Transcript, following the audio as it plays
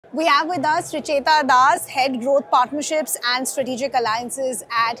We have with us Sricheta Das, Head Growth Partnerships and Strategic Alliances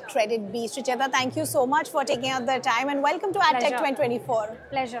at KreditBee. Sricheta, thank you so much for taking out the time and welcome to AdTech 2024.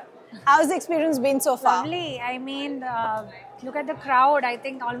 Pleasure. How's the experience been so far? Lovely. I mean, look at the crowd. I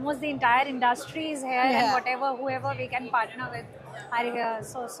think almost the entire industry is here and whoever we can partner with are here.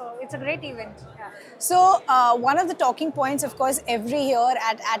 So it's a great event. Yeah. So one of the talking points, of course, every year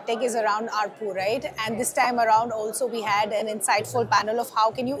at AdTech is around ARPU, right? And this time around also we had an insightful panel of how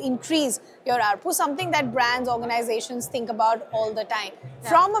can you increase your ARPU, something that brands, organizations think about all the time. Yeah.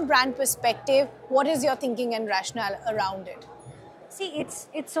 From a brand perspective, what is your thinking and rationale around it? See, it's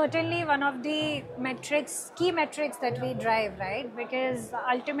certainly one of the key metrics that we drive, right? Because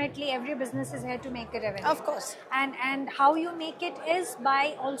ultimately every business is here to make a revenue. Of course. And how you make it is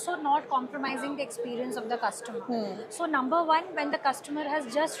by also not compromising the experience of the customer. So number one, when the customer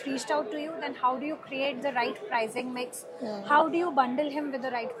has just reached out to you, then how do you create the right pricing mix? How do you bundle him with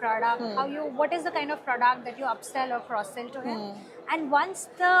the right product? What is the kind of product that you upsell or cross-sell to him? And once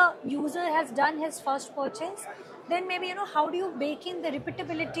the user has done his first purchase, then maybe, how do you bake in the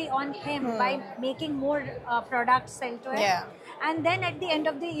repeatability on him by making more products sell to him? Yeah. And then at the end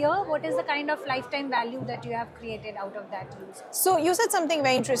of the year, what is the kind of lifetime value that you have created out of that user? So you said something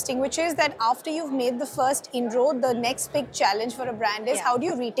very interesting, which is that after you've made the first inroad, the next big challenge for a brand is how do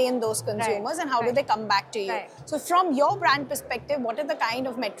you retain those consumers and how do they come back to you? So from your brand perspective, what are the kind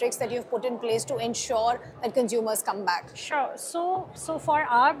of metrics that you've put in place to ensure that consumers come back? Sure. So for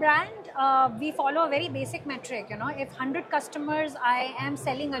our brand, we follow a very basic metric. If 100 customers I am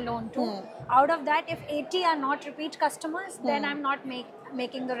selling alone to, out of that, if 80 are not repeat customers, then I'm not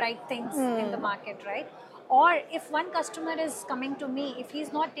making the right things in the market, right? Or if one customer is coming to me, if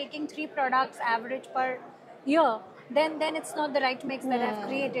he's not taking 3 products average per year, then it's not the right mix that I've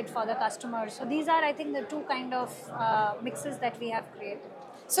created for the customer. So these are, I think, the two kind of mixes that we have created.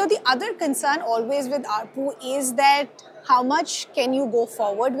 So the other concern always with ARPU is that how much can you go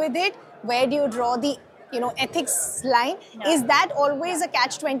forward with it? Where do you draw the ethics line? Is that always a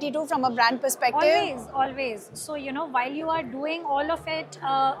catch-22 from a brand perspective? Always. So, while you are doing all of it,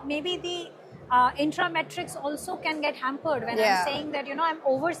 maybe the intra-metrics also can get hampered when I'm saying that, I'm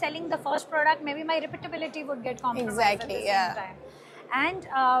overselling the first product, maybe my repeatability would get compromised at the same time. And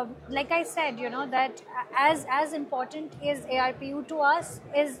like I said, that as important is ARPU to us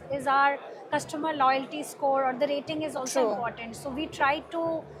is our customer loyalty score, or the rating is also important. So we try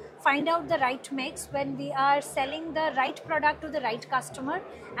to find out the right mix when we are selling the right product to the right customer,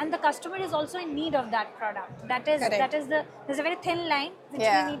 and the customer is also in need of that product. There's a very thin line which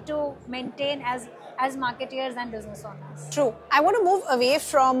we need to maintain as marketeers and business owners. True. I want to move away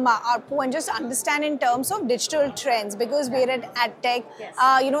from ARPU and just understand in terms of digital trends, because we're at AdTech.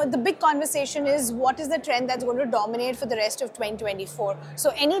 The big conversation is what is the trend that's going to dominate for the rest of 2024.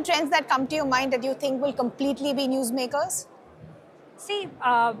 So any trends that come to your mind that you think will completely be newsmakers? See,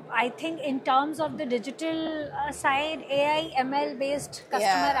 I think in terms of the digital side, AI, ML based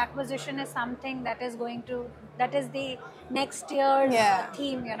customer acquisition is something that is the next year's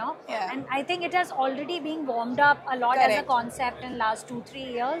theme, And I think it has already been warmed up a lot as a concept in last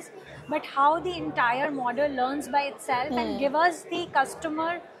 2-3 years. But how the entire model learns by itself and give us the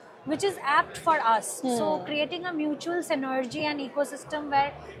customer which is apt for us. So creating a mutual synergy and ecosystem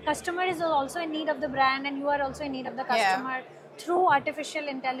where customer is also in need of the brand and you are also in need of the customer. Through artificial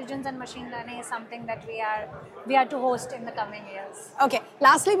intelligence and machine learning is something that we are to host in the coming years. Okay.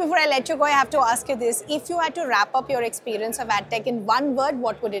 Lastly, before I let you go, I have to ask you this. If you had to wrap up your experience of AdTech in one word,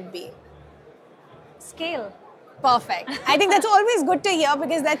 what would it be? Scale. Perfect. I think that's always good to hear,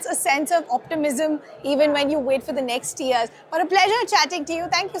 because that's a sense of optimism even when you wait for the next years. But a pleasure chatting to you.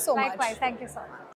 Thank you so much. Likewise. Thank you so much.